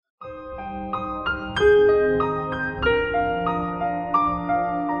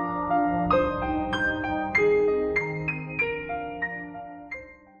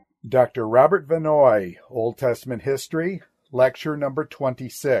Dr. Robert Vannoy, Old Testament History, Lecture number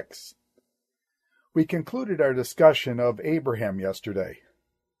 26. We concluded our discussion of Abraham yesterday.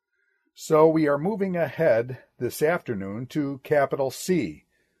 So we are moving ahead this afternoon to capital C,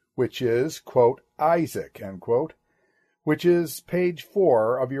 which is, quote, Isaac, end quote, which is page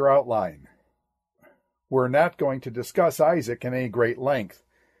 4 of your outline. We're not going to discuss Isaac in any great length.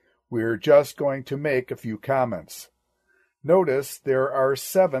 We're just going to make a few comments. Notice there are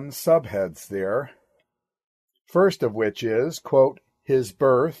 7 subheads there. First of which is, quote, his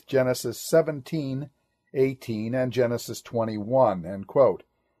birth, Genesis 17:18 and Genesis 21, end quote.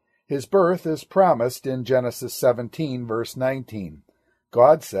 His birth is promised in Genesis 17, verse 19.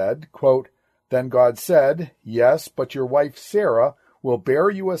 God said, quote, then God said, yes, but your wife Sarah will bear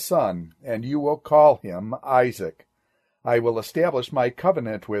you a son, and you will call him Isaac. I will establish my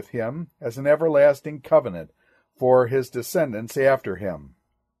covenant with him as an everlasting covenant for his descendants after him,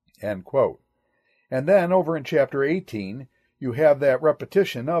 end quote. And then over in chapter 18, you have that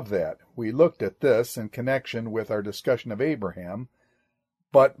repetition of that. We looked at this in connection with our discussion of Abraham,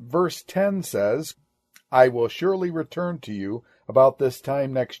 but verse 10 says, I will surely return to you about this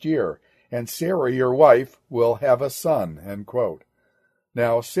time next year, and Sarah your wife will have a son, end quote.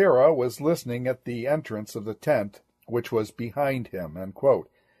 Now Sarah was listening at the entrance of the tent, which was behind him, end quote,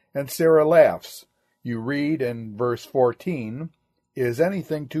 and Sarah laughs. You read in verse 14, is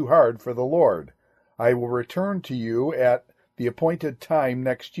anything too hard for the Lord? I will return to you at the appointed time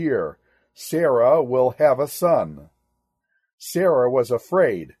next year. Sarah will have a son. Sarah was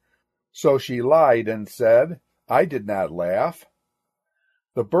afraid, so she lied and said, I did not laugh.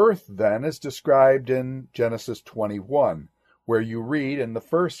 The birth, then, is described in Genesis 21, where you read in the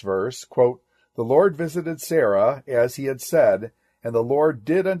first verse, quote, the Lord visited Sarah as he had said, and the Lord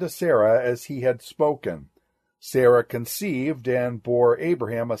did unto Sarah as he had spoken. Sarah conceived and bore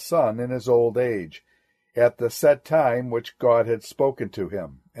Abraham a son in his old age, at the set time which God had spoken to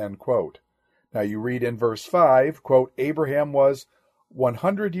him, end quote. Now you read in verse 5, quote, Abraham was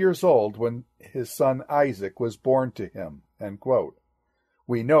 100 years old when his son Isaac was born to him, end quote.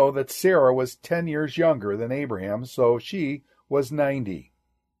 We know that Sarah was 10 years younger than Abraham, so she was 90.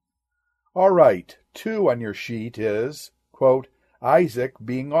 All right, 2 on your sheet is, quote, Isaac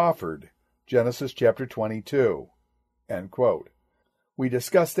being offered, Genesis chapter 22, end quote. We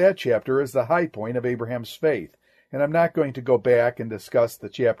discussed that chapter as the high point of Abraham's faith, and I'm not going to go back and discuss the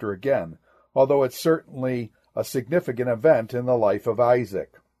chapter again, although it's certainly a significant event in the life of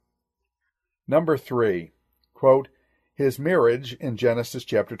Isaac. Number 3, quote, his marriage in Genesis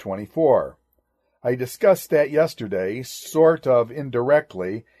chapter 24. I discussed that yesterday, sort of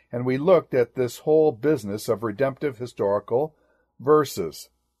indirectly, and we looked at this whole business of redemptive historical verses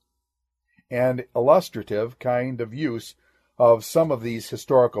and illustrative kind of use of some of these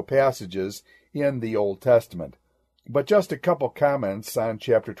historical passages in the Old Testament. But just a couple comments on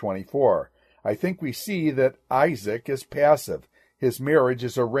chapter 24. I think we see that Isaac is passive. His marriage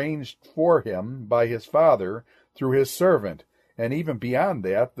is arranged for him by his father through his servant, and even beyond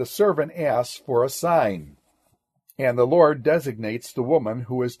that, the servant asks for a sign. And the Lord designates the woman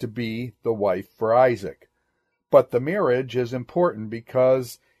who is to be the wife for Isaac. But the marriage is important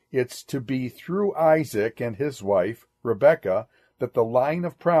because it's to be through Isaac and his wife, Rebekah, that the line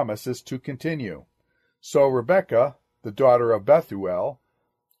of promise is to continue. So Rebekah, the daughter of Bethuel,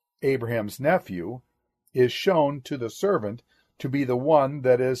 Abraham's nephew, is shown to the servant to be the one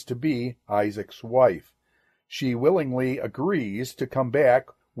that is to be Isaac's wife. She willingly agrees to come back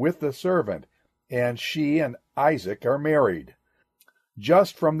with the servant, and she and Isaac are married.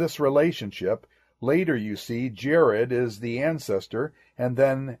 Just from this relationship, later you see Jared is the ancestor, and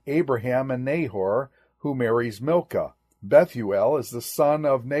then Abraham and Nahor, who marries Milcah. Bethuel is the son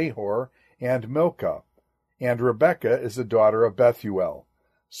of Nahor and Milcah, and Rebekah is the daughter of Bethuel.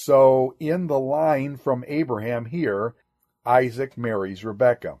 So in the line from Abraham here, Isaac marries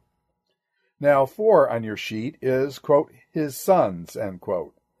Rebekah. Now 4 on your sheet is, quote, his sons, end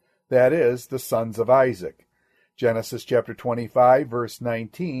quote. That is, the sons of Isaac. Genesis chapter 25, verse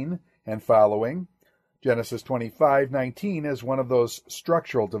 19 and following. Genesis 25:19 is one of those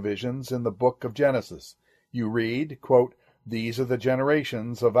structural divisions in the book of Genesis. You read, quote, these are the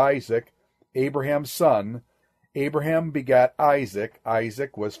generations of Isaac, Abraham's son. Abraham begat Isaac.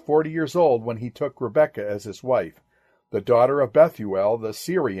 Isaac was 40 years old when he took Rebekah as his wife, the daughter of Bethuel the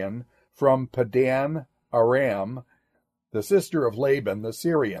Syrian, from Padan Aram, the sister of Laban the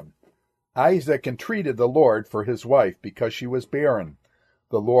Syrian. Isaac entreated the Lord for his wife because she was barren.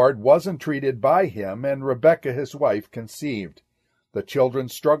 The Lord was entreated by him, and Rebekah his wife conceived. The children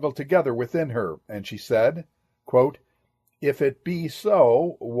struggled together within her, and she said, quote, If it be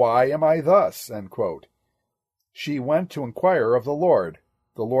so, why am I thus? End quote. She went to inquire of the Lord.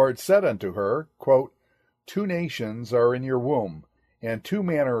 The Lord said unto her, quote, 2 nations are in your womb, and 2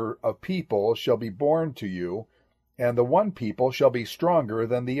 manner of people shall be born to you, and the one people shall be stronger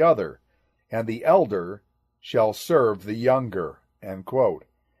than the other, and the elder shall serve the younger. End quote.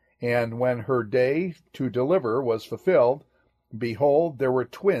 And when her day to deliver was fulfilled, behold, there were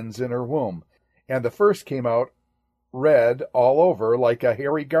twins in her womb, and the first came out red all over like a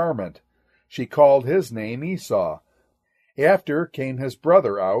hairy garment. She called his name Esau. After came his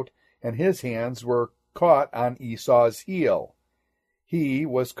brother out, and his hands were caught on Esau's heel. He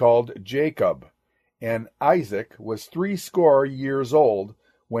was called Jacob, and Isaac was 80 years old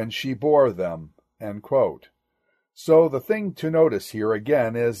when she bore them. End quote. So the thing to notice here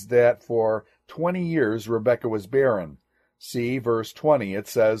again is that for 20 years Rebekah was barren. See verse 20, it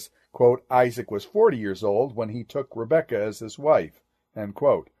says, quote, Isaac was 40 years old when he took Rebekah as his wife. End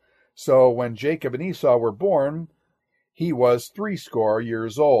quote. So when Jacob and Esau were born, he was 80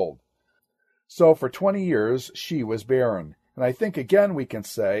 years old. So for 20 years she was barren. And I think again we can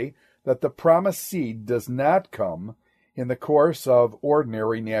say that the promised seed does not come in the course of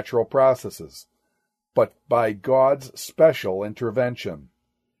ordinary natural processes, but by God's special intervention.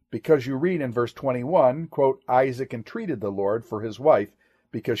 Because you read in verse 21, quote, Isaac entreated the Lord for his wife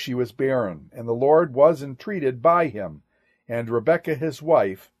because she was barren, and the Lord was entreated by him, and Rebekah his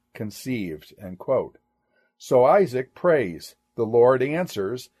wife conceived. End quote. So Isaac prays, the Lord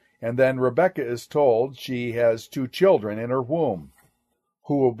answers, and then Rebekah is told she has 2 children in her womb,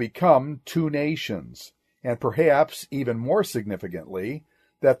 who will become 2 nations, and perhaps even more significantly,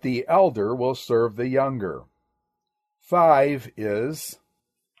 that the elder will serve the younger. 5 is,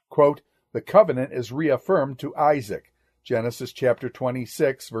 quote, the covenant is reaffirmed to Isaac, Genesis chapter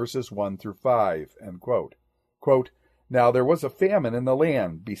 26, verses 1 through 5, end quote. Quote, now there was a famine in the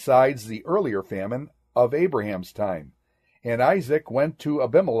land, besides the earlier famine of Abraham's time, and Isaac went to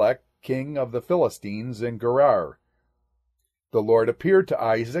Abimelech, king of the Philistines, in Gerar. The Lord appeared to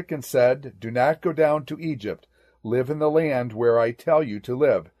Isaac and said, do not go down to Egypt. Live in the land where I tell you to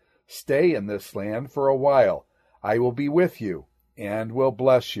live. Stay in this land for a while. I will be with you, and will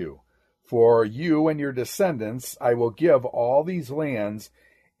bless you. For you and your descendants I will give all these lands,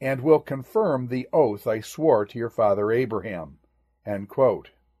 and will confirm the oath I swore to your father Abraham. End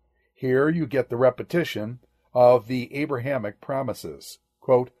quote. Here you get the repetition of the Abrahamic promises.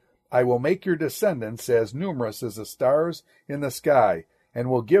 Quote, I will make your descendants as numerous as the stars in the sky, and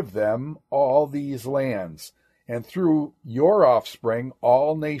will give them all these lands. And through your offspring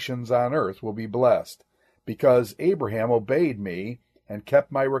all nations on earth will be blessed, because Abraham obeyed me and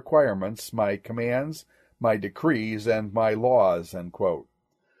kept my requirements, my commands, my decrees, and my laws. End quote.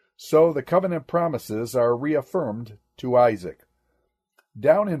 So the covenant promises are reaffirmed to Isaac.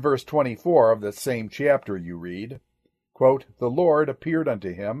 Down in verse 24 of the same chapter you read, quote, the Lord appeared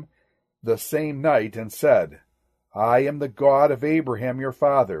unto him the same night and said, I am the God of Abraham your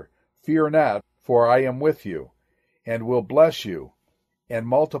father. Fear not, for I am with you, and will bless you, and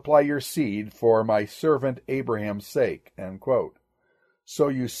multiply your seed for my servant Abraham's sake. End quote. So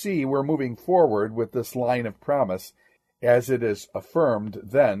you see we're moving forward with this line of promise as it is affirmed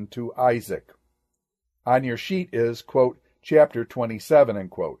then to Isaac. On your sheet is, quote, chapter 27, end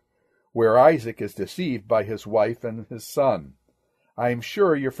quote, where Isaac is deceived by his wife and his son. I am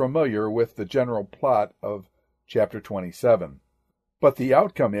sure you're familiar with the general plot of chapter 27. But the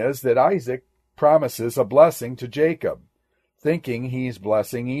outcome is that Isaac promises a blessing to Jacob, thinking he's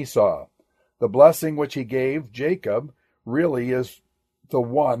blessing Esau. The blessing which he gave Jacob really is the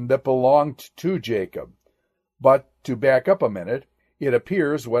one that belonged to Jacob. But to back up a minute, it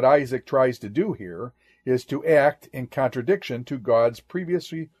appears what Isaac tries to do here is to act in contradiction to God's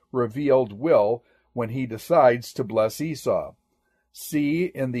previously revealed will when he decides to bless Esau. See,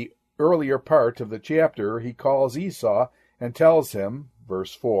 in the earlier part of the chapter, he calls Esau and tells him,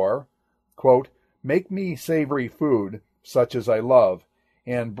 verse 4, quote, make me savory food, such as I love,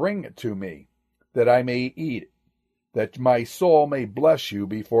 and bring it to me, that I may eat, that my soul may bless you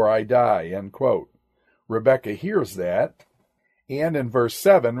before I die. End quote. Rebekah hears that, and in verse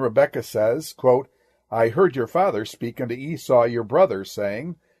 7, Rebekah says, quote, I heard your father speak unto Esau your brother,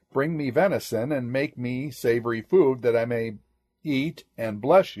 saying, bring me venison, and make me savory food, that I may eat and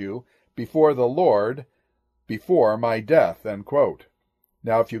bless you before the Lord, before my death. End quote.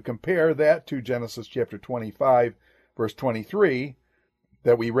 Now, if you compare that to Genesis chapter 25, verse 23,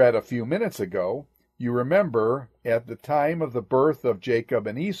 that we read a few minutes ago, you remember at the time of the birth of Jacob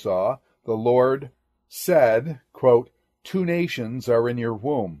and Esau, the Lord said, quote, 2 nations are in your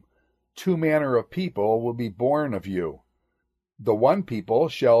womb, 2 manner of people will be born of you. The one people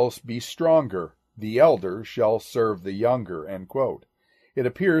shall be stronger, the elder shall serve the younger, end quote. It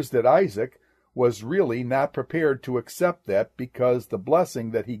appears that Isaac was really not prepared to accept that, because the blessing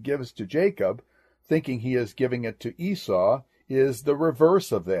that he gives to Jacob, thinking he is giving it to Esau, is the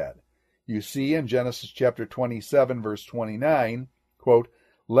reverse of that. You see in Genesis chapter 27, verse 29, quote,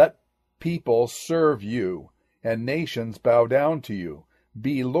 "Let people serve you, and nations bow down to you.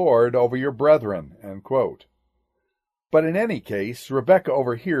 Be Lord over your brethren," end quote. But in any case, Rebekah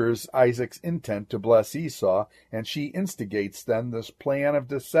overhears Isaac's intent to bless Esau, and she instigates then this plan of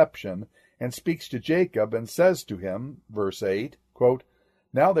deception, and speaks to Jacob and says to him, verse 8, quote,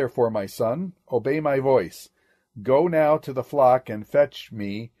 "Now therefore, my son, obey my voice. Go now to the flock and fetch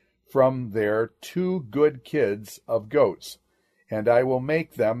me from there 2 good kids of goats, and I will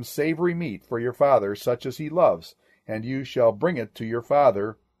make them savory meat for your father, such as he loves, and you shall bring it to your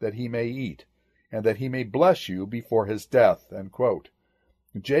father, that he may eat, and that he may bless you before his death," end quote.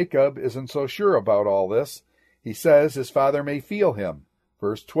 Jacob isn't so sure about all this. He says his father may feel him.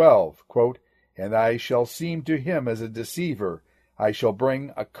 Verse 12, quote, "And I shall seem to him as a deceiver. I shall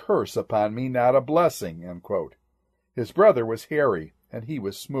bring a curse upon me, not a blessing," end quote. His brother was hairy, and he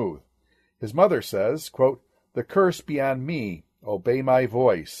was smooth. His mother says, quote, "The curse be on me, obey my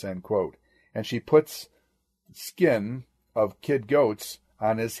voice," end quote. And she puts skin of kid goats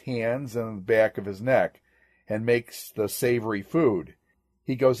on his hands and the back of his neck, and makes the savory food.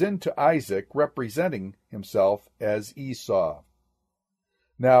 He goes into Isaac representing himself as Esau.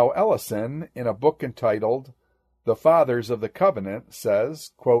 Now Ellison, in a book entitled The Fathers of the Covenant,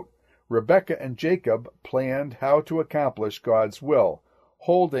 says, quote, "Rebekah and Jacob planned how to accomplish God's will,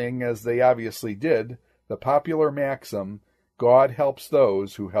 holding, as they obviously did, the popular maxim, 'God helps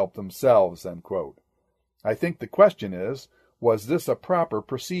those who help themselves,'" end quote. I think the question is, was this a proper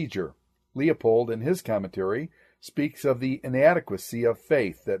procedure? Leopold, in his commentary, speaks of the inadequacy of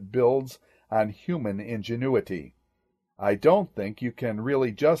faith that builds on human ingenuity. I don't think you can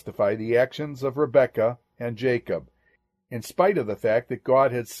really justify the actions of Rebekah and Jacob, in spite of the fact that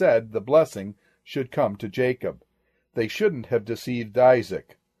God had said the blessing should come to Jacob. They shouldn't have deceived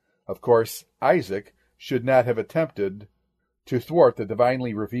Isaac. Of course, Isaac should not have attempted to thwart the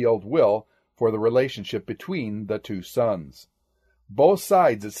divinely revealed will for the relationship between the 2 sons. Both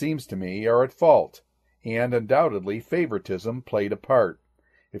sides, it seems to me, are at fault, and undoubtedly favoritism played a part.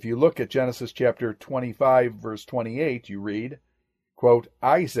 If you look at Genesis chapter 25, verse 28, you read, quote,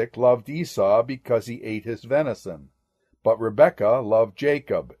 "Isaac loved Esau because he ate his venison, but Rebekah loved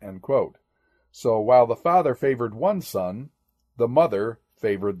Jacob," end quote. So while the father favored one son, the mother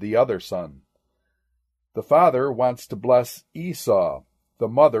favored the other son. The father wants to bless Esau. The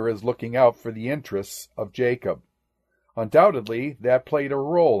mother is looking out for the interests of Jacob. Undoubtedly, that played a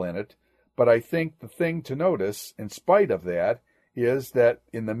role in it, but I think the thing to notice, in spite of that, is that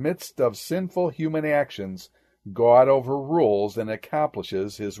in the midst of sinful human actions, God overrules and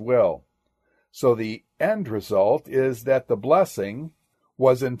accomplishes his will. So the end result is that the blessing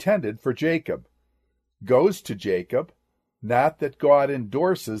was intended for Jacob, goes to Jacob, not that God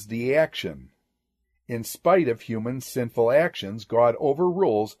endorses the action. In spite of human sinful actions, God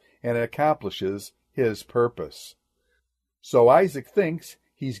overrules and accomplishes his purpose. So Isaac thinks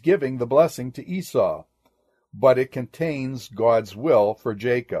he's giving the blessing to Esau, but it contains God's will for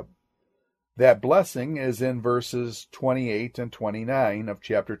Jacob. That blessing is in verses 28 and 29 of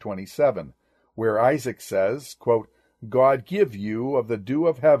chapter 27, where Isaac says, quote, "God give you of the dew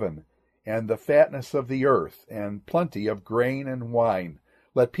of heaven, and the fatness of the earth, and plenty of grain and wine.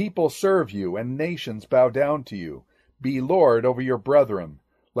 Let people serve you, and nations bow down to you. Be Lord over your brethren.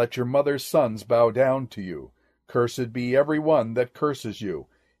 Let your mother's sons bow down to you. Cursed be every one that curses you,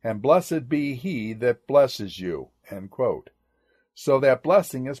 and blessed be he that blesses you." End quote. So that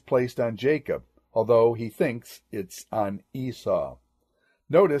blessing is placed on Jacob, although he thinks it's on Esau.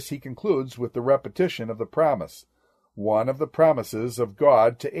 Notice he concludes with the repetition of the promise, one of the promises of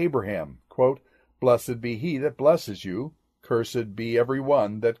God to Abraham, quote, "Blessed be he that blesses you, cursed be every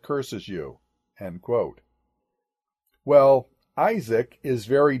one that curses you." End quote. Well, Isaac is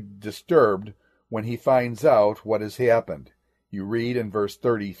very disturbed when he finds out what has happened. You read in verse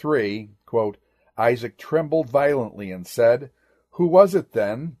 33, quote, "Isaac trembled violently and said, 'Who was it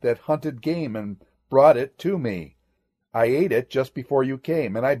then that hunted game and brought it to me? I ate it just before you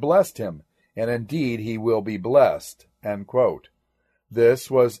came, and I blessed him, and indeed he will be blessed.'" End quote.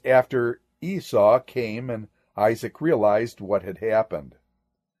 This was after Esau came and Isaac realized what had happened.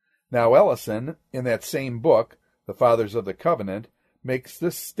 Now Ellison, in that same book, The Fathers of the Covenant, makes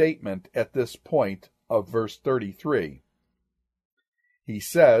this statement at this point of verse 33. He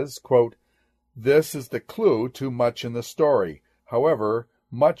says, quote, "This is the clue to much in the story. However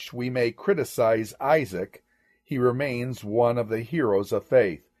much we may criticize Isaac, he remains one of the heroes of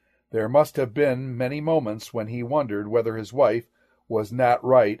faith. There must have been many moments when he wondered whether his wife was not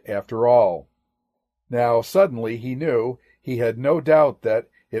right after all. Now suddenly he knew he had no doubt that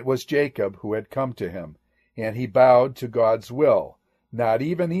it was Jacob who had come to him, and he bowed to God's will. Not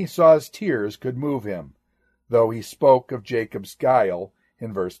even Esau's tears could move him, though he spoke of Jacob's guile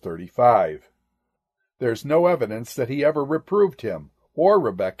in verse 35. There's no evidence that he ever reproved him, or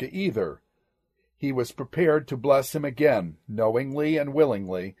Rebekah either. He was prepared to bless him again, knowingly and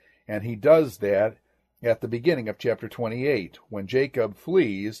willingly, and he does that at the beginning of chapter 28, when Jacob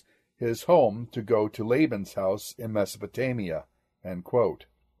flees his home to go to Laban's house in Mesopotamia. End quote.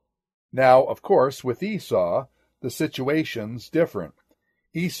 Now, of course, with Esau, the situation's different.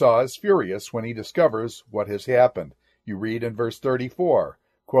 Esau is furious when he discovers what has happened. You read in verse 34,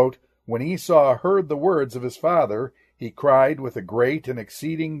 quote, "When Esau heard the words of his father, he cried with a great and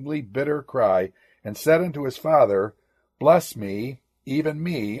exceedingly bitter cry, and said unto his father, Bless me, even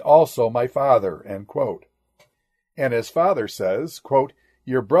me also my father." End quote. And his father says, quote,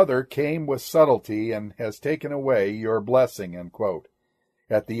 "Your brother came with subtlety and has taken away your blessing." End quote.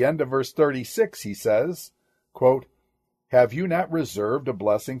 At the end of verse 36 he says, quote, "Have you not reserved a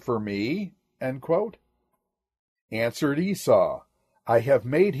blessing for me?" End quote. Answered Esau, "I have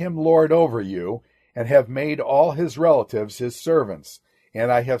made him lord over you, and have made all his relatives his servants, and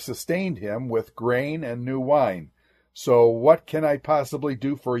I have sustained him with grain and new wine. So what can I possibly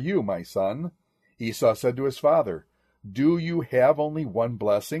do for you, my son?" Esau said to his father, "Do you have only one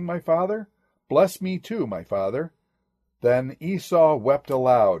blessing, my father? Bless me too, my father." Then Esau wept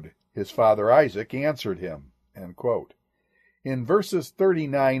aloud. His father Isaac answered him. End quote. In verses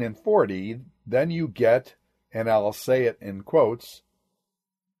 39 and 40, then you get, and I'll say it in quotes,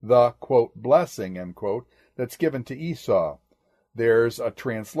 the, quote, blessing, end quote, that's given to Esau. There's a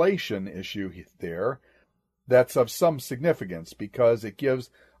translation issue there that's of some significance because it gives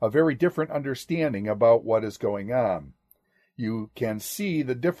a very different understanding about what is going on. You can see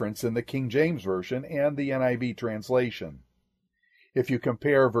the difference in the King James Version and the NIV translation. If you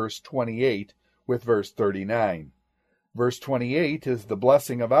compare verse 28 with verse 39. Verse 28 is the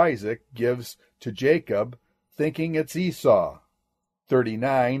blessing of Isaac gives to Jacob, thinking it's Esau.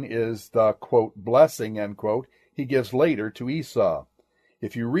 39 is the, quote, blessing, end quote, he gives later to Esau.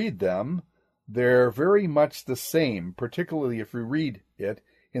 If you read them, they're very much the same, particularly if you read it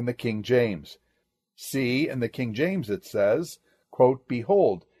in the King James. See, in the King James it says, quote,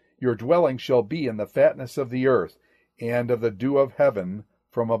 "Behold, your dwelling shall be in the fatness of the earth, and of the dew of heaven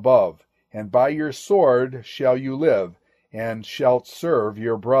from above. And by your sword shall you live, and shalt serve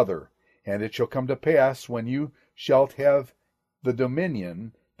your brother. And it shall come to pass, when you shalt have the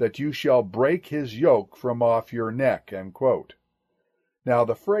dominion, that you shall break his yoke from off your neck." End quote. Now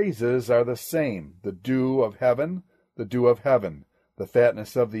the phrases are the same: the dew of heaven, the dew of heaven, the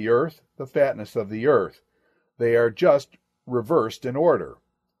fatness of the earth, the fatness of the earth. They are just reversed in order.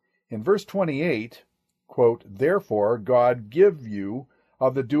 In verse 28, quote, "Therefore God give you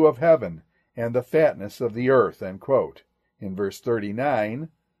of the dew of heaven, and the fatness of the earth." End quote. In verse 39,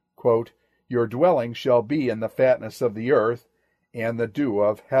 quote, "Your dwelling shall be in the fatness of the earth, and the dew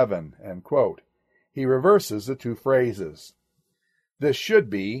of heaven." End quote. He reverses the two phrases. This should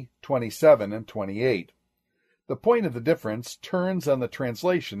be 27 and 28. The point of the difference turns on the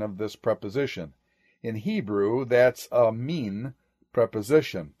translation of this preposition. In Hebrew, that's a mean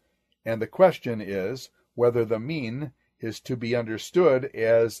preposition, and the question is whether the mean is to be understood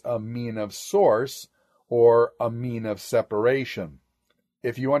as a mean of source or a mean of separation.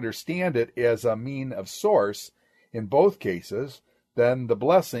 If you understand it as a mean of source, in both cases, then the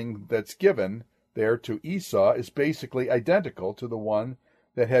blessing that's given there to Esau is basically identical to the one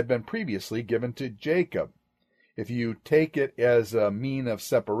that had been previously given to Jacob. If you take it as a mean of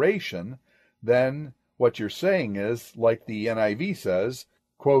separation, then what you're saying is, like the NIV says,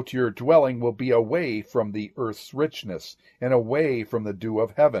 quote, "Your dwelling will be away from the earth's richness and away from the dew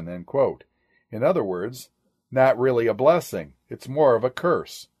of heaven." End quote. In other words, not really a blessing. It's more of a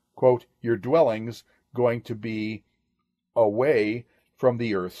curse. Quote, "Your dwelling's going to be away from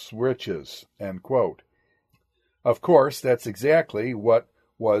the earth's riches." End quote. Of course, that's exactly what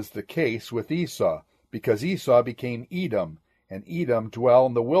was the case with Esau, because Esau became Edom, and Edom dwell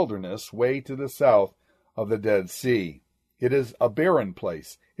in the wilderness way to the south of the Dead Sea. It is a barren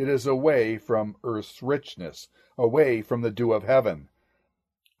place. It is away from earth's richness, away from the dew of heaven.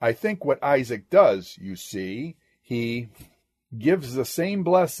 I think what Isaac does, you see, he gives the same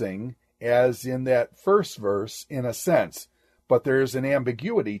blessing as in that first verse in a sense, but there's an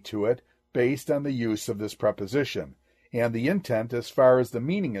ambiguity to it based on the use of this preposition. and the intent as far as the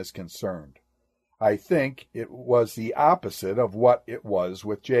meaning is concerned. I think it was the opposite of what it was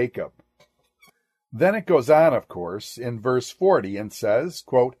with Jacob. Then it goes on, of course, in verse 40 and says,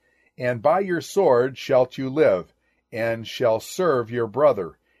 quote, "And by your sword shalt you live, and shall serve your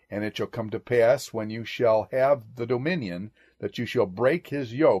brother. And it shall come to pass, when you shall have the dominion, that you shall break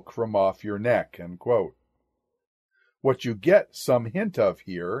his yoke from off your neck." End quote. What you get some hint of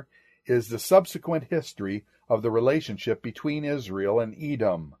here is the subsequent history of the relationship between Israel and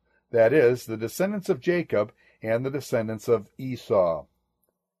Edom, that is, the descendants of Jacob and the descendants of Esau.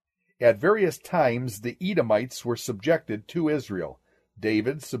 At various times, the Edomites were subjected to Israel.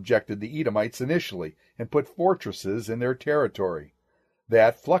 David subjected the Edomites initially and put fortresses in their territory.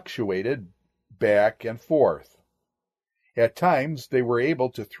 That fluctuated back and forth. At times, they were able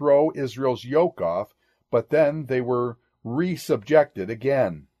to throw Israel's yoke off, but then they were re-subjected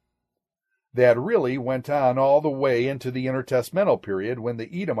again. That really went on all the way into the intertestamental period, when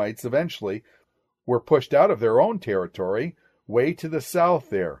the Edomites eventually were pushed out of their own territory way to the south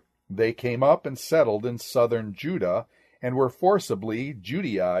there. They came up and settled in southern Judah and were forcibly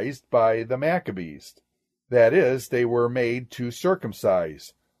Judaized by the Maccabees. That is, they were made to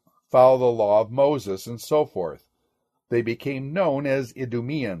circumcise, follow the law of Moses, and so forth. They became known as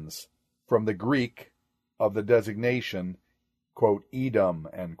Idumeans, from the Greek of the designation, quote, Edom,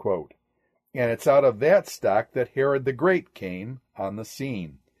 end quote. And it's out of that stock that Herod the Great came on the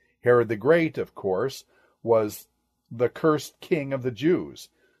scene. Herod the Great, of course, was the cursed king of the Jews.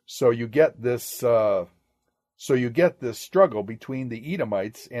 So you get this struggle between the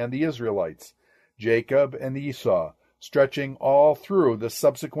Edomites and the Israelites, Jacob and Esau, stretching all through the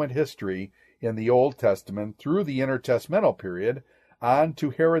subsequent history in the Old Testament through the intertestamental period on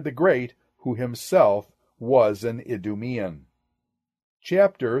to Herod the Great, who himself was an Idumean.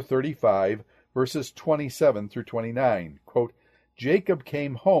 Chapter 35, verses 27 through 29, quote, "Jacob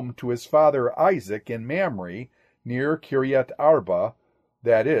came home to his father Isaac in Mamre, near Kiryat Arba,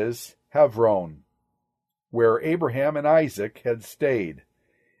 that is, Hebron, where Abraham and Isaac had stayed.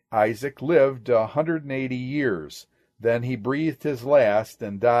 Isaac lived 180 years. Then he breathed his last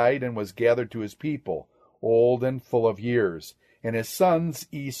and died and was gathered to his people, old and full of years. And his sons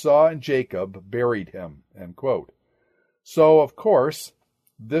Esau and Jacob buried him." End quote. So, of course,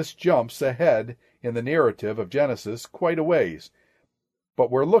 this jumps ahead in the narrative of Genesis quite a ways. But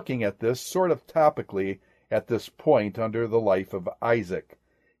we're looking at this sort of topically at this point under the life of Isaac.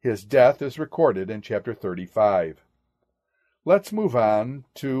 His death is recorded in chapter 35. Let's move on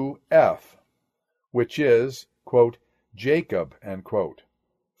to F, which is, quote, "Jacob," end quote.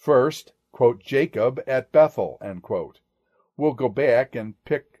 First, quote, "Jacob at Bethel," end quote. We'll go back and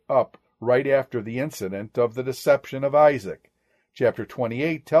pick up right after the incident of the deception of Isaac. Chapter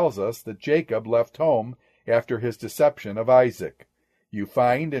 28 tells us that Jacob left home after his deception of Isaac. You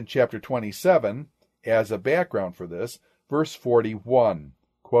find in chapter 27, as a background for this, verse 41,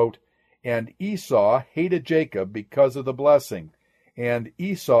 quote, "And Esau hated Jacob because of the blessing. And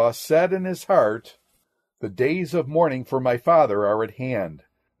Esau said in his heart, the days of mourning for my father are at hand.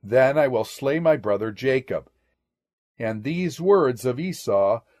 Then I will slay my brother Jacob." And these words of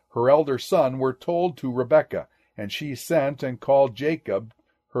Esau, her elder son, were told to Rebekah, and she sent and called Jacob,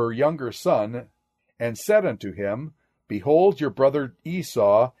 her younger son, and said unto him, "Behold, your brother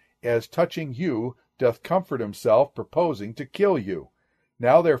Esau, as touching you, doth comfort himself, purposing to kill you.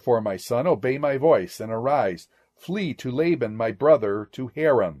 Now therefore, my son, obey my voice, and arise, flee to Laban my brother to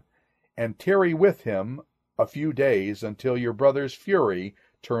Haran, and tarry with him a few days, until your brother's fury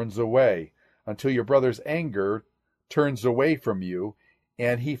turns away, until your brother's anger turns away from you,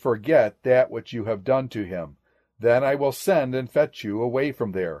 and he forget that which you have done to him. Then I will send and fetch you away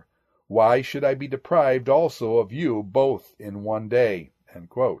from there. Why should I be deprived also of you both in one day?" End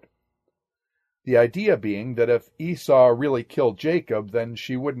quote. The idea being that if Esau really killed Jacob, then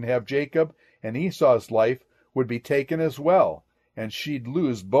she wouldn't have Jacob, and Esau's life would be taken as well, and she'd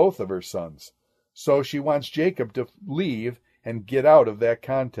lose both of her sons. So she wants Jacob to leave and get out of that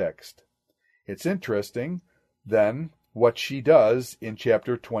context. It's interesting, then, what she does in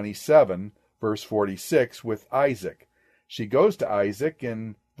chapter 27, verse 46, with Isaac. She goes to Isaac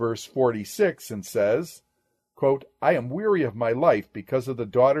in verse 46 and says, quote, "I am weary of my life because of the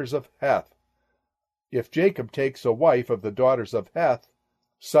daughters of Heth. If Jacob takes a wife of the daughters of Heth,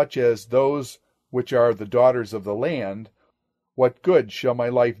 such as those which are the daughters of the land, what good shall my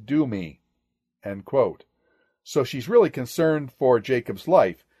life do me?" End quote. So she's really concerned for Jacob's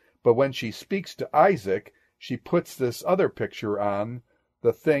life, but when she speaks to Isaac, she puts this other picture on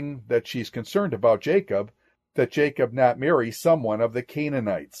the thing that she's concerned about Jacob, that Jacob not marry someone of the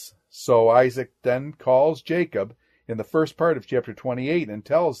Canaanites. So Isaac then calls Jacob in the first part of chapter 28 and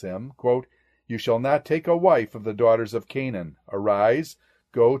tells him, quote, "You shall not take a wife of the daughters of Canaan. Arise,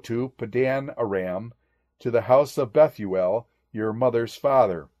 go to Padan Aram, to the house of Bethuel, your mother's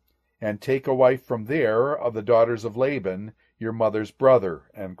father, and take a wife from there of the daughters of Laban, your mother's brother."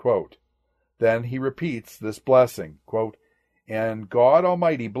 End quote. Then he repeats this blessing, quote, "And God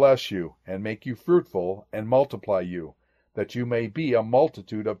Almighty bless you, and make you fruitful, and multiply you, that you may be a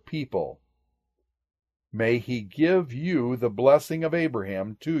multitude of people. May he give you the blessing of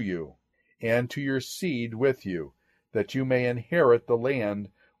Abraham to you, and to your seed with you, that you may inherit the land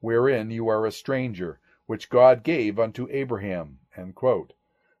wherein you are a stranger, which God gave unto Abraham." End quote.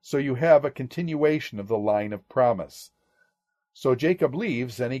 So you have a continuation of the line of promise. So Jacob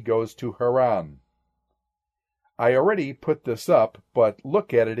leaves and he goes to Haran. I already put this up, but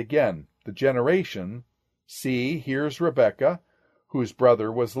look at it again. The generation, see, here's Rebekah, whose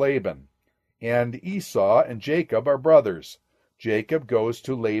brother was Laban. And Esau and Jacob are brothers. Jacob goes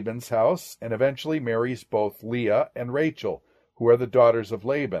to Laban's house and eventually marries both Leah and Rachel, who are the daughters of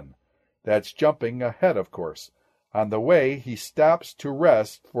Laban. That's jumping ahead, of course. On the way, he stops to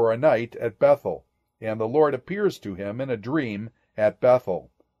rest for a night at Bethel, and the Lord appears to him in a dream at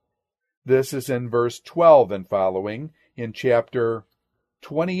Bethel. This is in verse 12 and following. In chapter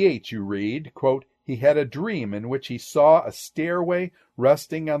 28 you read, quote, "He had a dream in which he saw a stairway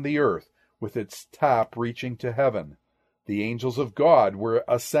resting on the earth, with its top reaching to heaven. The angels of God were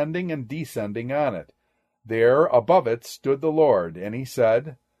ascending and descending on it. There above it stood the Lord, and he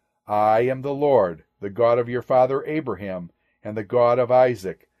said, I am the Lord, the God of your father Abraham, and the God of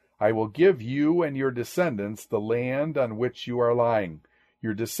Isaac. I will give you and your descendants the land on which you are lying.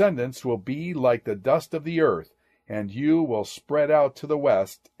 Your descendants will be like the dust of the earth, and you will spread out to the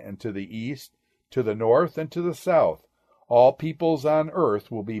west and to the east, to the north and to the south. All peoples on earth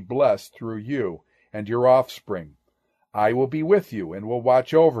will be blessed through you and your offspring. I will be with you and will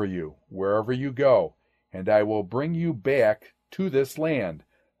watch over you wherever you go, and I will bring you back to this land.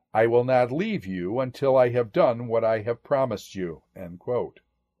 I will not leave you until I have done what I have promised you." End quote.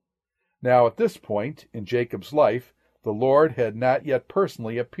 Now at this point in Jacob's life, the Lord had not yet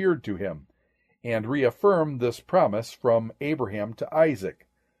personally appeared to him, and reaffirmed this promise from Abraham to Isaac.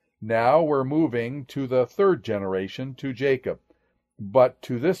 Now we're moving to the third generation, to Jacob. But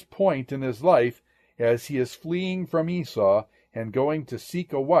to this point in his life, as he is fleeing from Esau and going to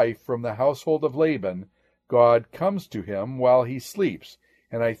seek a wife from the household of Laban, God comes to him while he sleeps.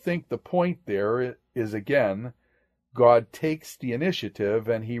 And I think the point there is, again, God takes the initiative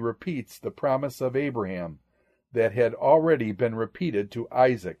and he repeats the promise of Abraham that had already been repeated to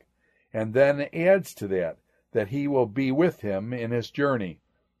Isaac, and then adds to that he will be with him in his journey,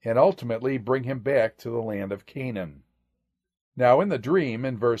 and ultimately bring him back to the land of Canaan. Now in the dream,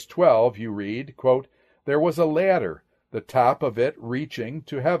 in verse 12, you read, quote, "There was a ladder, the top of it reaching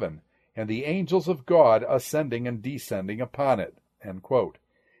to heaven, and the angels of God ascending and descending upon it." End quote.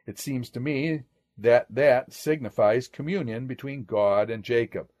 It seems to me that signifies communion between God and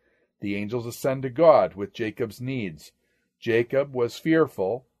Jacob. The angels ascend to God with Jacob's needs. Jacob was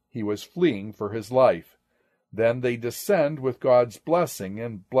fearful. He was fleeing for his life. Then they descend with God's blessing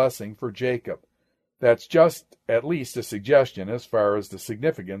and blessing for Jacob. That's just at least a suggestion as far as the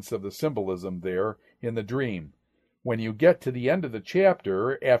significance of the symbolism there in the dream. When you get to the end of the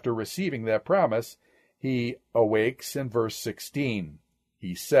chapter, after receiving that promise, he awakes in verse 16.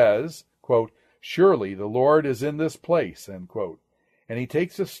 He says, quote, "Surely the Lord is in this place," end quote. And he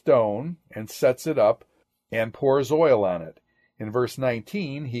takes a stone and sets it up and pours oil on it. In verse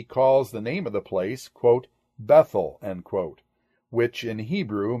 19, he calls the name of the place, quote, Bethel, end quote, which in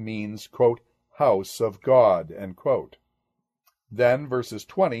Hebrew means, quote, house of God, end quote. Then, verses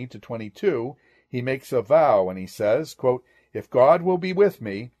 20 to 22, he makes a vow and he says, quote, "If God will be with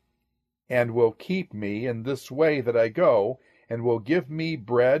me and will keep me in this way that I go, and will give me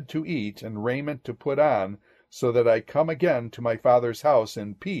bread to eat and raiment to put on, so that I come again to my father's house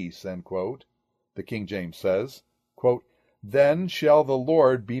in peace," end quote, the King James says, quote, "Then shall the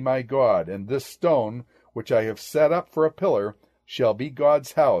Lord be my God, and this stone which I have set up for a pillar shall be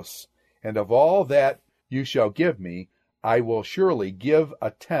God's house, and of all that you shall give me, I will surely give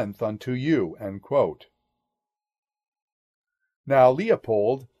a tenth unto you," end quote. Now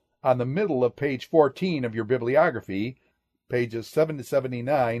Leopold, on the middle of page 14 of your bibliography, pages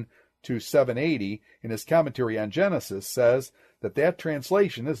 779 to 780, in his commentary on Genesis, says that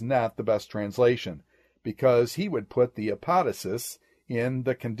translation is not the best translation, because he would put the apodosis in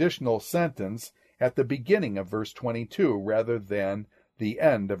the conditional sentence at the beginning of verse 22 rather than the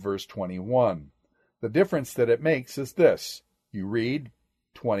end of verse 21. The difference that it makes is this. You read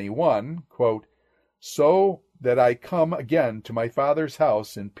 21, quote, "So that I come again to my father's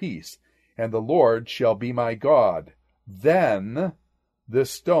house in peace, and the Lord shall be my God. Then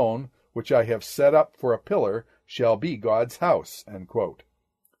this stone which I have set up for a pillar shall be God's house." End quote.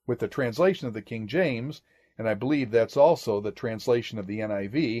 With the translation of the King James, and I believe that's also the translation of the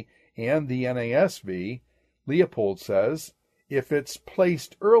NIV and the NASV, Leopold says, if it's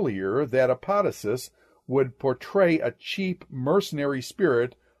placed earlier, that apodosis would portray a cheap mercenary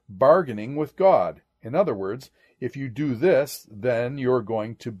spirit bargaining with God. In other words, if you do this, then you're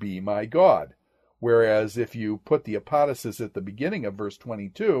going to be my God. Whereas if you put the apodosis at the beginning of verse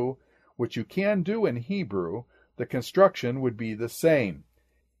 22, which you can do in Hebrew, the construction would be the same.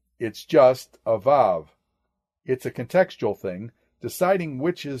 It's just a vav. It's a contextual thing, deciding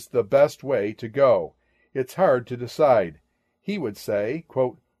which is the best way to go. It's hard to decide. He would say,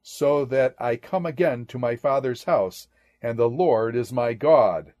 quote, "So that I come again to my father's house, and the Lord is my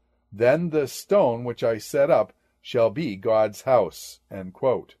God. Then the stone which I set up shall be God's house." End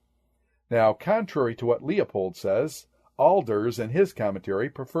quote. Now, contrary to what Leopold says, Alders in his commentary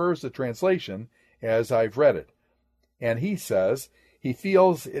prefers the translation as I've read it. And he says he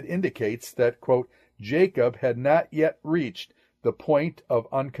feels it indicates that, quote, Jacob had not yet reached the point of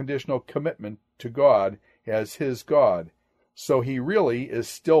unconditional commitment to God as his God. So he really is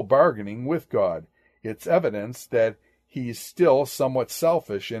still bargaining with God. It's evidence that he's still somewhat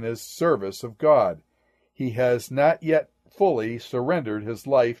selfish in his service of God. He has not yet fully surrendered his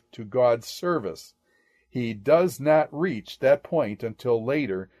life to God's service. He does not reach that point until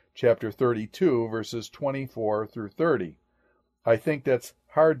later, chapter 32, verses 24 through 30. I think that's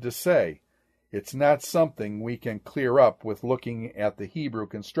hard to say. It's not something we can clear up with looking at the Hebrew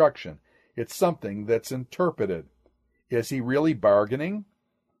construction. It's something that's interpreted. Is he really bargaining?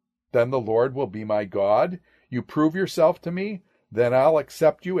 Then the Lord will be my God. You prove yourself to me, then I'll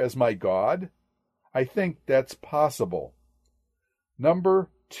accept you as my God. I think that's possible. Number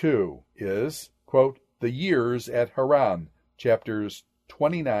 2 is, quote, the years at Haran, chapters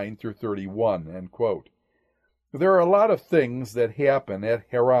 29 through 31, end quote. There are a lot of things that happen at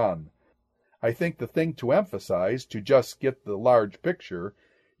Haran. I think the thing to emphasize, to just get the large picture,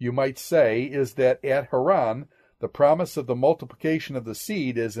 you might say, is that at Haran, the promise of the multiplication of the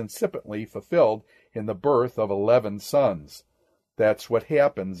seed is incipiently fulfilled in the birth of 11 sons. That's what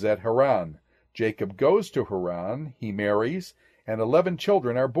happens at Haran. Jacob goes to Haran, he marries, and 11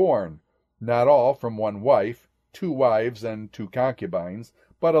 children are born, not all from one wife, 2 wives and 2 concubines,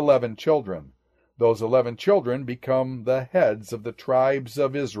 but 11 children. Those 11 children become the heads of the tribes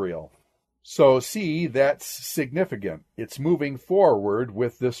of Israel. So see, that's significant. It's moving forward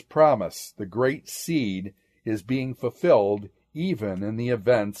with this promise. The great seed is being fulfilled even in the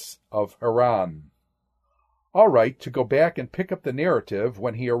events of Haran. All right, to go back and pick up the narrative,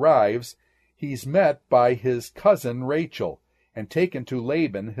 when he arrives, he's met by his cousin Rachel and taken to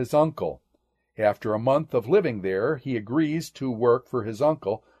Laban, his uncle. After a month of living there, he agrees to work for his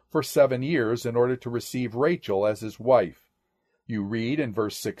uncle for 7 years in order to receive Rachel as his wife. You read in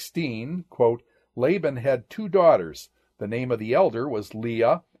verse 16, quote, Laban had 2 daughters. The name of the elder was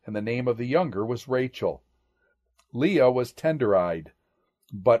Leah, and the name of the younger was Rachel. Leah was tender-eyed,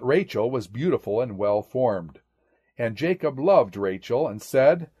 but Rachel was beautiful and well-formed. And Jacob loved Rachel and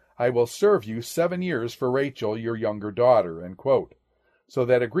said, I will serve you 7 years for Rachel, your younger daughter, end quote. So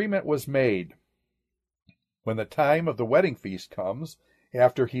that agreement was made. When the time of the wedding feast comes,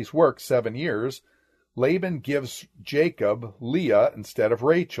 after he's worked 7 years, Laban gives Jacob Leah instead of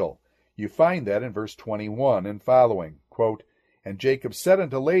Rachel. You find that in verse 21 and following. Quote, And Jacob said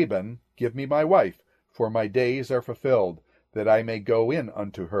unto Laban, Give me my wife, for my days are fulfilled, that I may go in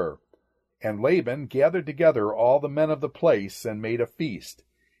unto her. And Laban gathered together all the men of the place, and made a feast.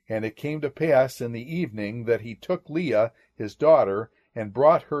 And it came to pass in the evening that he took Leah his daughter, and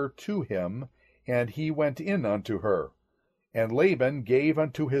brought her to him, and he went in unto her. And Laban gave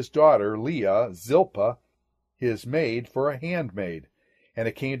unto his daughter Leah Zilpah his maid for a handmaid. And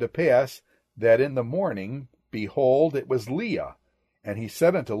it came to pass that in the morning, behold, it was Leah. And he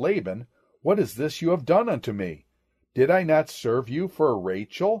said unto Laban, What is this you have done unto me? Did I not serve you for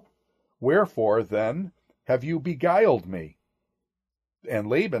Rachel? Wherefore, then, have you beguiled me? And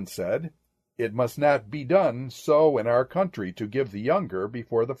Laban said, It must not be done so in our country to give the younger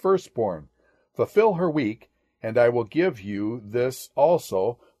before the firstborn. Fulfill her week, and I will give you this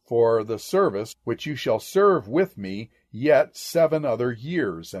also for the service which you shall serve with me yet 7 other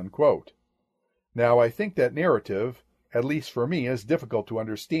years. End quote. Now, I think that narrative, at least for me, is difficult to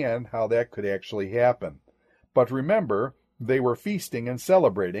understand how that could actually happen. But remember, they were feasting and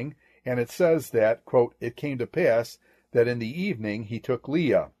celebrating, and it says that, quote, It came to pass that in the evening he took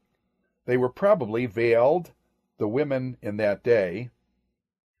Leah. They were probably veiled, the women in that day,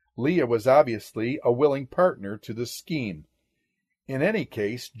 Leah was obviously a willing partner to the scheme. In any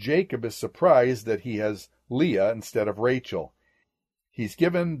case, Jacob is surprised that he has Leah instead of Rachel. He's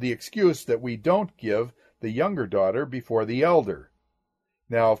given the excuse that we don't give the younger daughter before the elder.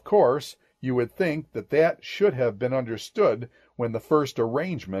 Now, of course, you would think that that should have been understood when the first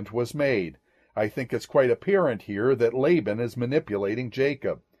arrangement was made. I think it's quite apparent here that Laban is manipulating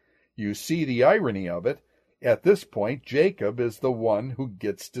Jacob. You see the irony of it. At this point, Jacob is the one who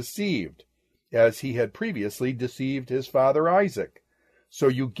gets deceived, as he had previously deceived his father Isaac. So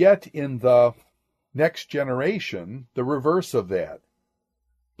you get in the next generation the reverse of that.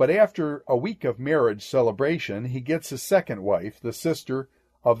 But after a week of marriage celebration, he gets a second wife, the sister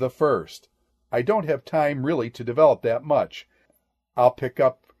of the first. I don't have time really to develop that much. I'll pick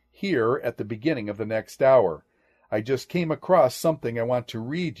up here at the beginning of the next hour. I just came across something I want to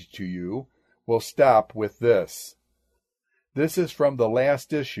read to you. We'll stop with this. This is from the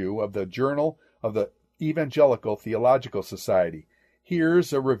last issue of the Journal of the Evangelical Theological Society.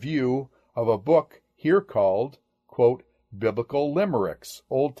 Here's a review of a book here called, quote, Biblical Limericks,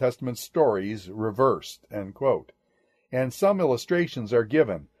 Old Testament Stories Reversed, end quote. And some illustrations are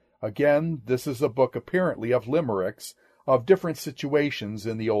given. Again, this is a book apparently of limericks of different situations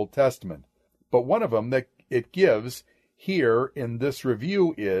in the Old Testament. But one of them that it gives here in this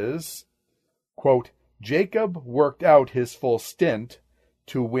review is, quote, Jacob worked out his full stint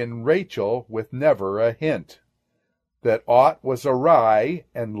to win Rachel with never a hint. That aught was awry,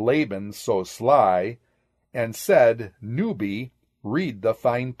 and Laban so sly, and said, Newbie, read the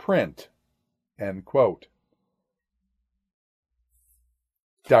fine print. End quote.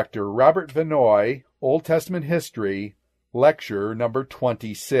 Dr. Robert Vannoy, Old Testament History, Lecture number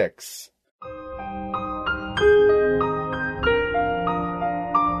 26.